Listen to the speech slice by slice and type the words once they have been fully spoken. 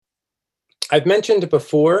I've mentioned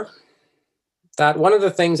before that one of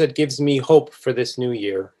the things that gives me hope for this new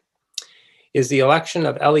year is the election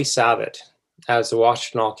of Ellie Savitt as the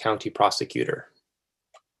Washtenaw County prosecutor.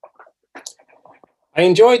 I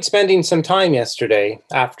enjoyed spending some time yesterday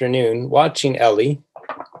afternoon watching Ellie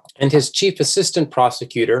and his chief assistant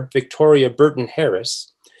prosecutor, Victoria Burton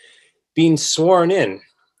Harris, being sworn in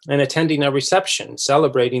and attending a reception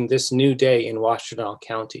celebrating this new day in Washtenaw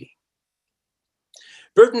County.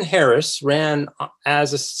 Burton Harris ran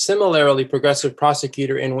as a similarly progressive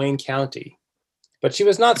prosecutor in Wayne County, but she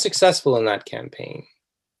was not successful in that campaign.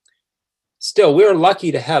 Still, we're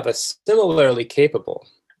lucky to have a similarly capable,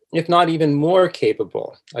 if not even more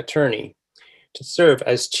capable, attorney to serve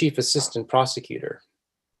as chief assistant prosecutor.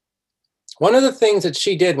 One of the things that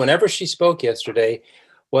she did whenever she spoke yesterday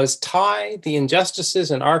was tie the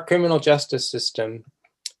injustices in our criminal justice system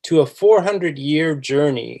to a 400-year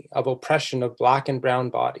journey of oppression of Black and brown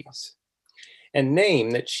bodies, and name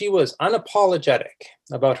that she was unapologetic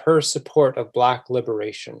about her support of Black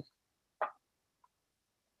liberation.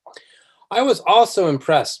 I was also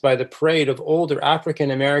impressed by the parade of older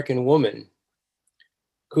African-American women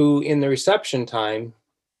who, in the reception time,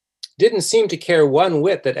 didn't seem to care one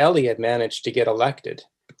whit that Ellie had managed to get elected,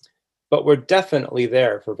 but were definitely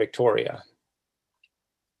there for Victoria.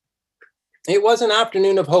 It was an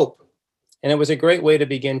afternoon of hope, and it was a great way to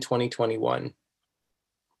begin 2021.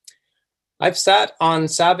 I've sat on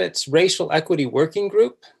Savitt's Racial Equity Working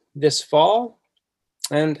Group this fall,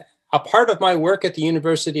 and a part of my work at the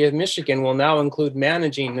University of Michigan will now include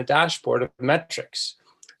managing the dashboard of metrics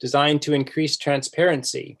designed to increase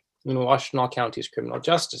transparency in Washtenaw County's criminal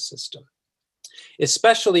justice system,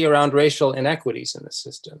 especially around racial inequities in the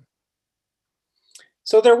system.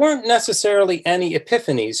 So there weren't necessarily any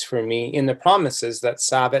epiphanies for me in the promises that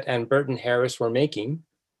Savitt and Burton Harris were making.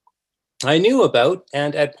 I knew about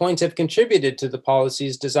and at points have contributed to the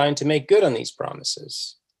policies designed to make good on these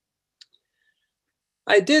promises.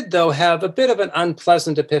 I did, though, have a bit of an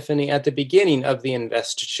unpleasant epiphany at the beginning of the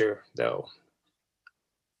investiture, though.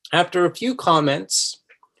 After a few comments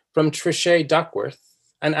from Trisha Duckworth,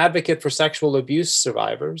 an advocate for sexual abuse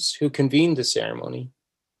survivors who convened the ceremony,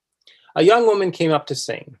 a young woman came up to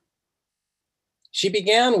sing. She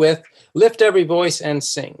began with "Lift Every Voice and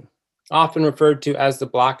Sing," often referred to as the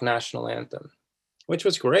Black National Anthem, which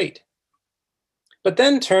was great, but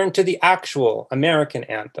then turned to the actual American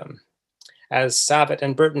anthem, as Savitt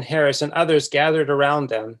and Burton Harris and others gathered around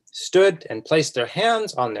them, stood and placed their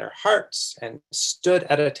hands on their hearts and stood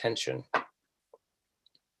at attention.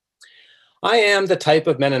 I am the type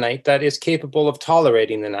of Mennonite that is capable of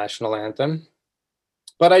tolerating the national anthem,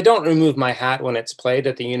 but I don't remove my hat when it's played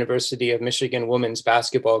at the University of Michigan women's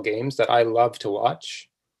basketball games that I love to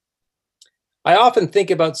watch. I often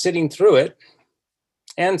think about sitting through it,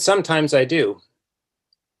 and sometimes I do.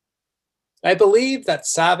 I believe that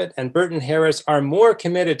Savitt and Burton Harris are more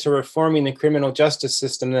committed to reforming the criminal justice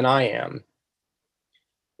system than I am.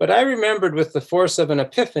 But I remembered with the force of an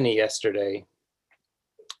epiphany yesterday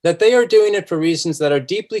that they are doing it for reasons that are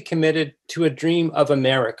deeply committed to a dream of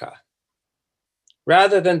America,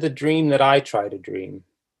 rather than the dream that I try to dream,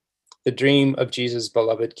 the dream of Jesus'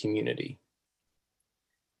 beloved community.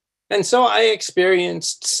 And so I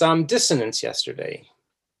experienced some dissonance yesterday,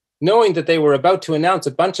 knowing that they were about to announce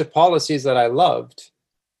a bunch of policies that I loved,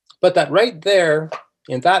 but that right there,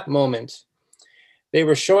 in that moment, they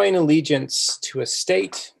were showing allegiance to a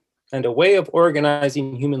state and a way of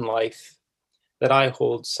organizing human life that I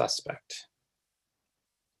hold suspect.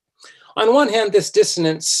 On one hand, this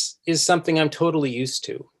dissonance is something I'm totally used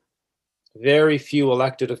to. Very few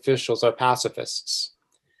elected officials are pacifists,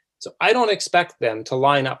 so I don't expect them to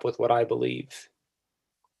line up with what I believe.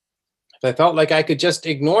 If I felt like I could just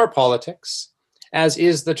ignore politics, as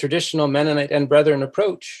is the traditional Mennonite and Brethren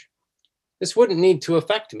approach, this wouldn't need to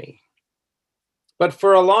affect me. But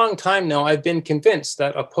for a long time now, I've been convinced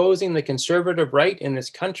that opposing the conservative right in this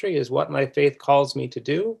country is what my faith calls me to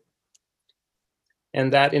do,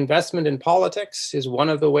 and that investment in politics is one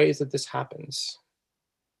of the ways that this happens.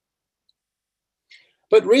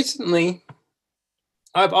 But recently,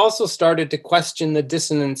 I've also started to question the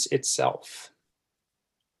dissonance itself.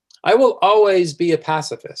 I will always be a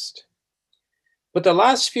pacifist, but the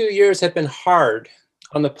last few years have been hard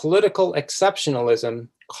on the political exceptionalism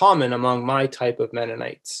common among my type of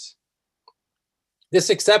Mennonites. This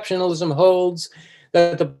exceptionalism holds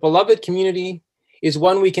that the beloved community is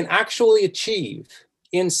one we can actually achieve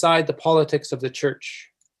inside the politics of the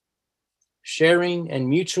church. Sharing and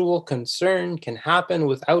mutual concern can happen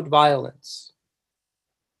without violence.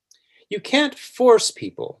 You can't force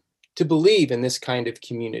people to believe in this kind of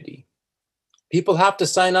community, People have to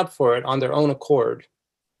sign up for it on their own accord.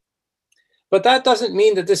 But that doesn't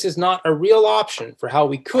mean that this is not a real option for how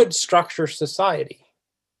we could structure society.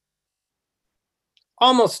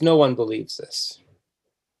 Almost no one believes this.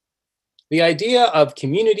 The idea of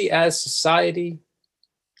community as society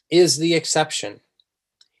is the exception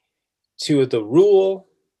to the rule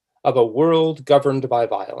of a world governed by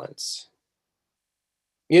violence.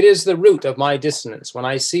 It is the root of my dissonance when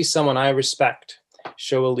I see someone I respect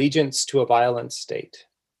show allegiance to a violent state.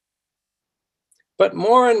 But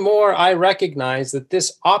more and more, I recognize that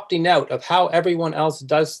this opting out of how everyone else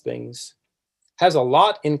does things has a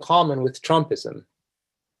lot in common with Trumpism,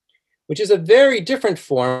 which is a very different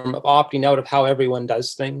form of opting out of how everyone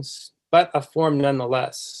does things, but a form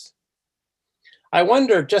nonetheless. I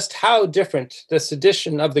wonder just how different the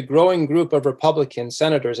sedition of the growing group of Republican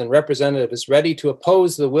senators and representatives ready to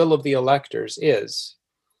oppose the will of the electors is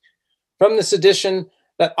from the sedition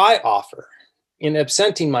that I offer in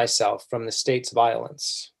absenting myself from the state's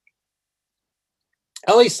violence.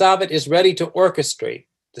 Elie Savitt is ready to orchestrate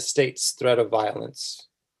the state's threat of violence.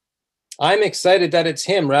 I'm excited that it's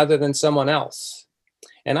him rather than someone else,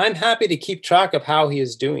 and I'm happy to keep track of how he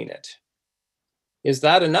is doing it. Is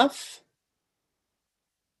that enough?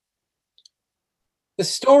 The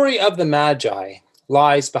story of the Magi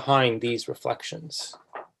lies behind these reflections.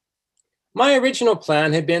 My original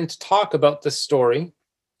plan had been to talk about the story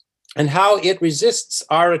and how it resists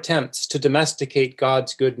our attempts to domesticate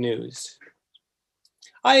God's good news.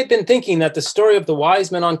 I had been thinking that the story of the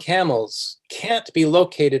wise men on camels can't be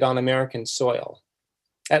located on American soil,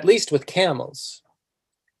 at least with camels.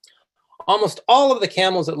 Almost all of the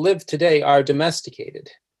camels that live today are domesticated.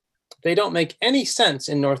 They don't make any sense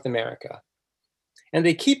in North America, and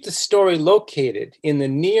they keep the story located in the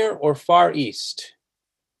Near or Far East,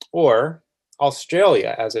 or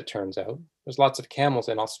Australia, as it turns out. There's lots of camels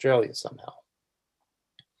in Australia somehow.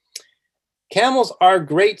 Camels are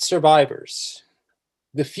great survivors.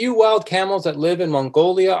 The few wild camels that live in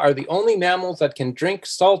Mongolia are the only mammals that can drink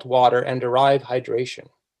salt water and derive hydration.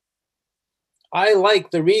 I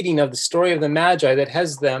like the reading of the story of the Magi that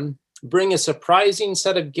has them bring a surprising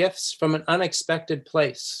set of gifts from an unexpected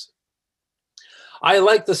place. I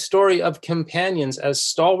like the story of companions as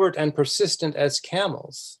stalwart and persistent as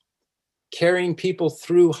camels, carrying people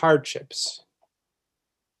through hardships.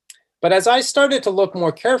 But as I started to look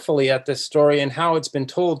more carefully at this story and how it's been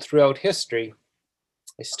told throughout history,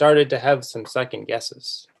 I started to have some second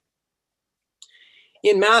guesses.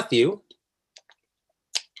 In Matthew,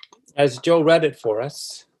 as Joe read it for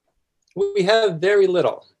us, we have very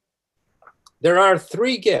little. There are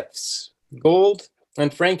 3 gifts, gold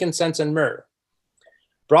and frankincense and myrrh,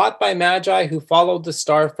 brought by Magi who followed the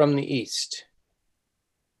star from the east.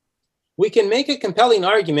 We can make a compelling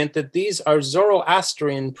argument that these are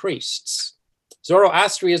Zoroastrian priests.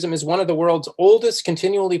 Zoroastrianism is one of the world's oldest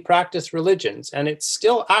continually practiced religions, and it's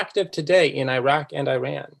still active today in Iraq and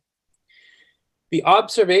Iran. The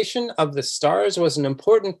observation of the stars was an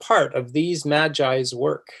important part of these Magi's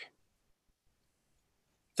work.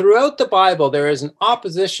 Throughout the Bible, there is an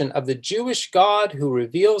opposition of the Jewish God who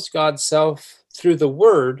reveals God's self through the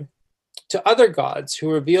Word to other gods who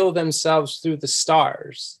reveal themselves through the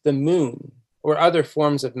stars, the moon, or other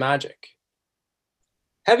forms of magic.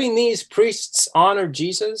 Having these priests honor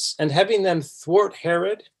Jesus and having them thwart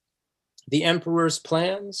Herod, the emperor's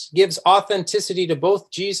plans, gives authenticity to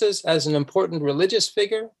both Jesus as an important religious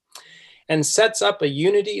figure and sets up a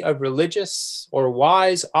unity of religious or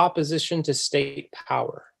wise opposition to state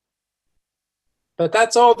power. But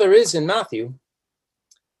that's all there is in Matthew.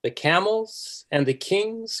 The camels and the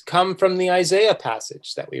kings come from the Isaiah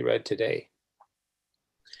passage that we read today.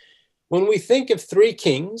 When we think of 3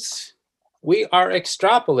 kings, we are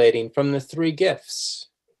extrapolating from the 3 gifts.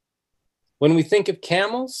 When we think of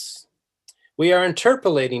camels, we are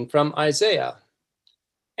interpolating from Isaiah,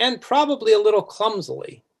 and probably a little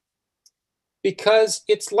clumsily, because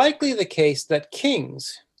it's likely the case that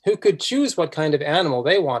kings who could choose what kind of animal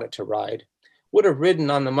they wanted to ride would have ridden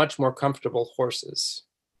on the much more comfortable horses.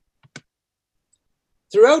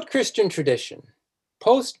 Throughout Christian tradition,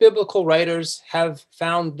 post-biblical writers have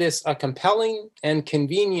found this a compelling and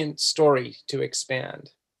convenient story to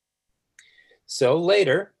expand. So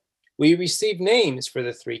later, we receive names for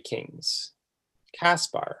the 3 kings,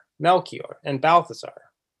 Caspar, Melchior, and Balthasar.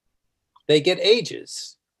 They get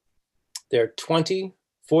ages. They're 20,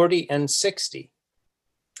 40, and 60.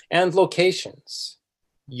 And locations,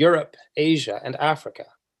 Europe, Asia, and Africa.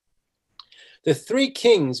 The 3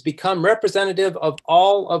 kings become representative of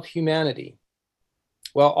all of humanity.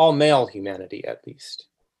 Well, all male humanity, at least.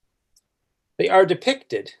 They are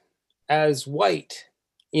depicted as white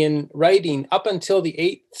in writing up until the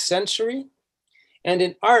 8th century and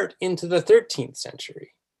in art into the 13th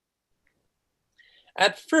century.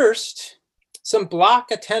 At first, some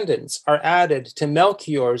Black attendants are added to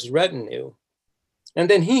Melchior's retinue, and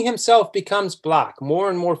then he himself becomes Black more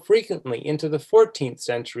and more frequently into the 14th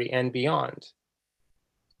century and beyond.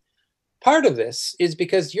 Part of this is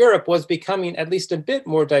because Europe was becoming at least a bit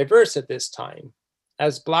more diverse at this time,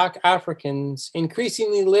 as Black Africans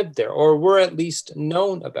increasingly lived there or were at least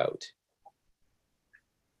known about.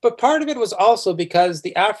 But part of it was also because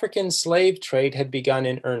the African slave trade had begun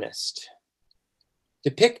in earnest,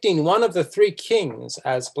 depicting one of the 3 kings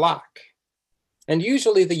as Black, and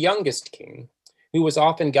usually the youngest king, who was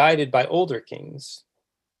often guided by older kings,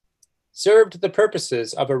 served the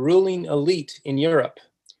purposes of a ruling elite in Europe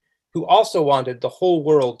who also wanted the whole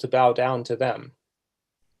world to bow down to them.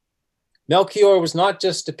 Melchior was not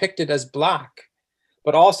just depicted as Black,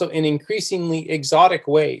 but also in increasingly exotic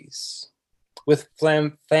ways, with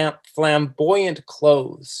flamboyant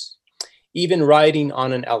clothes, even riding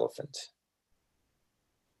on an elephant.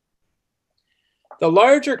 The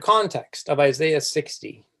larger context of Isaiah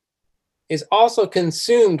 60 is also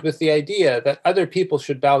consumed with the idea that other people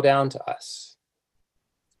should bow down to us.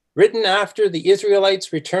 Written after the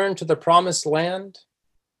Israelites returned to the Promised Land,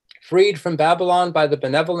 freed from Babylon by the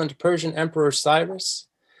benevolent Persian Emperor Cyrus,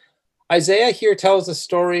 Isaiah here tells the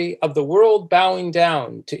story of the world bowing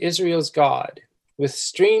down to Israel's God, with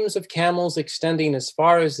streams of camels extending as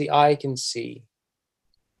far as the eye can see.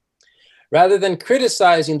 Rather than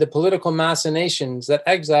criticizing the political machinations that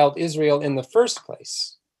exiled Israel in the first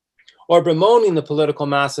place, or bemoaning the political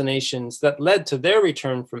machinations that led to their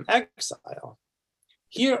return from exile,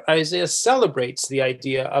 here Isaiah celebrates the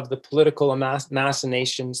idea of the political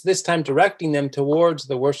machinations, this time directing them towards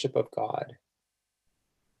the worship of God.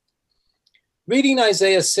 Reading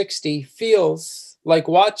Isaiah 60 feels like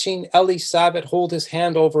watching Elie Sabat hold his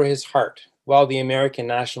hand over his heart while the American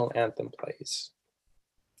national anthem plays.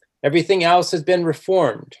 Everything else has been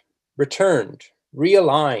reformed, returned,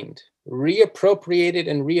 realigned, reappropriated,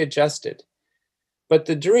 and readjusted. But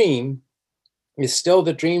the dream is still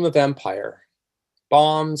the dream of empire,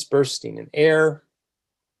 bombs bursting in air,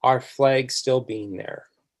 our flag still being there.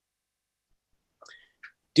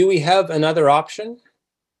 Do we have another option?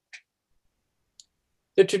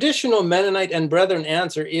 The traditional Mennonite and Brethren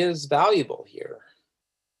answer is valuable here.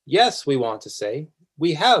 Yes, we want to say,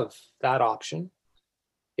 we have that option.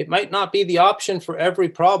 It might not be the option for every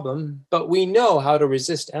problem, but we know how to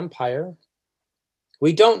resist empire.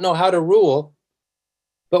 We don't know how to rule,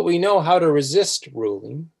 but we know how to resist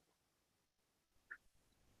ruling.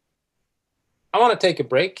 I want to take a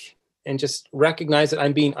break and just recognize that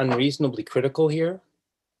I'm being unreasonably critical here.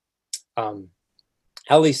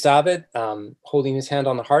 Elie Sabat holding his hand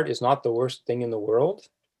on the heart is not the worst thing in the world.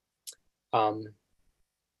 And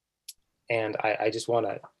I just want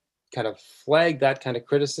to kind of flag that kind of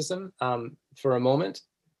criticism for a moment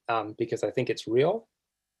because I think it's real.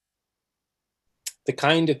 The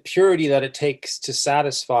kind of purity that it takes to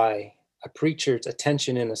satisfy a preacher's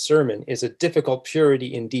attention in a sermon is a difficult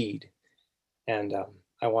purity indeed. And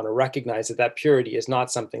I want to recognize that that purity is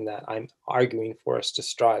not something that I'm arguing for us to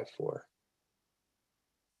strive for.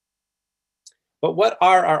 But what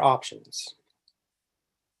are our options?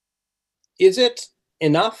 Is it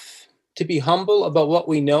enough to be humble about what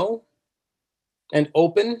we know and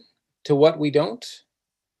open to what we don't?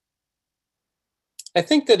 I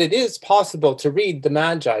think that it is possible to read the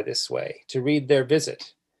Magi this way, to read their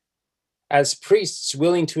visit, as priests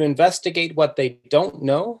willing to investigate what they don't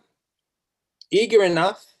know, eager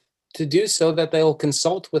enough to do so that they'll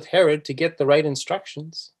consult with Herod to get the right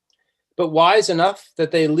instructions, but wise enough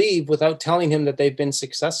that they leave without telling him that they've been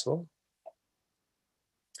successful.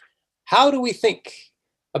 How do we think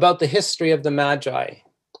about the history of the Magi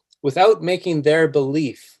without making their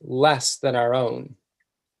belief less than our own?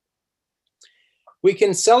 We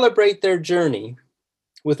can celebrate their journey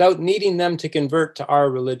without needing them to convert to our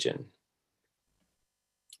religion.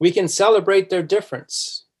 We can celebrate their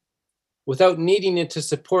difference without needing it to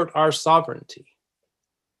support our sovereignty.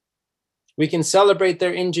 We can celebrate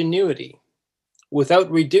their ingenuity without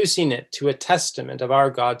reducing it to a testament of our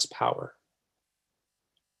God's power.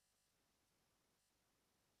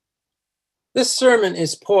 This sermon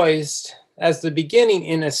is poised as the beginning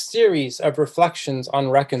in a series of reflections on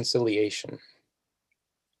reconciliation.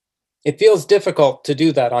 It feels difficult to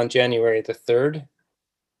do that on January the 3rd,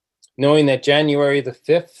 knowing that January the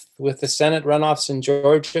 5th, with the Senate runoffs in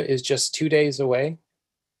Georgia, is just 2 days away.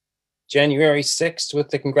 January 6th, with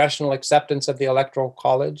the congressional acceptance of the Electoral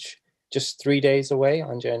College, just 3 days away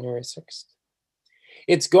on January 6th.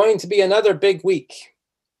 It's going to be another big week,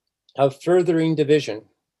 of furthering division.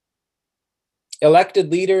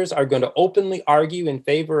 Elected leaders are going to openly argue in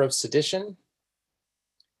favor of sedition.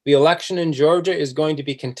 The election in Georgia is going to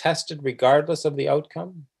be contested regardless of the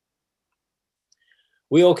outcome.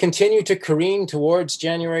 We will continue to careen towards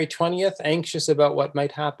January 20th, anxious about what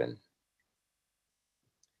might happen.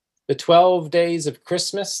 The 12 days of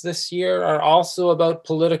Christmas this year are also about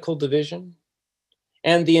political division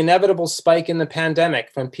and the inevitable spike in the pandemic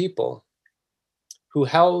from people who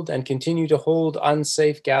held and continue to hold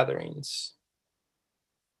unsafe gatherings.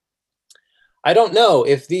 I don't know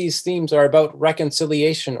if these themes are about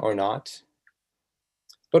reconciliation or not,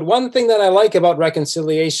 but one thing that I like about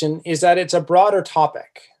reconciliation is that it's a broader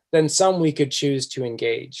topic than some we could choose to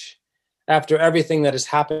engage after everything that has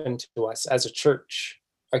happened to us as a church,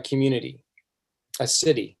 a community, a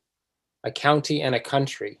city, a county, and a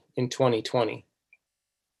country in 2020.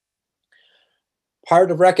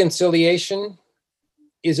 Part of reconciliation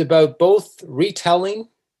is about both retelling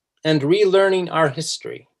and relearning our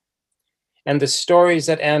history and the stories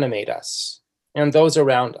that animate us and those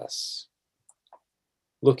around us,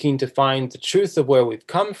 looking to find the truth of where we've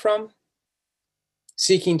come from,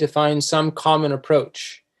 seeking to find some common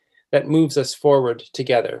approach that moves us forward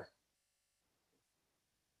together.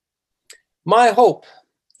 My hope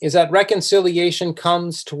is that reconciliation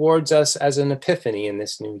comes towards us as an epiphany in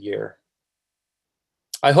this new year.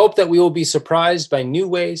 I hope that we will be surprised by new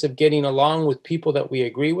ways of getting along with people that we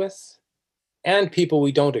agree with and people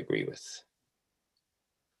we don't agree with.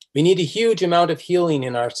 We need a huge amount of healing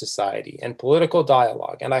in our society and political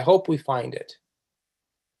dialogue, and I hope we find it.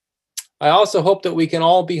 I also hope that we can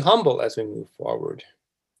all be humble as we move forward,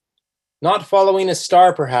 not following a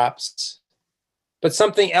star perhaps, but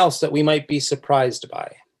something else that we might be surprised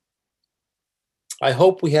by. I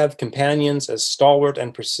hope we have companions as stalwart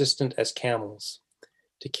and persistent as camels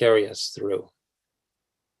to carry us through.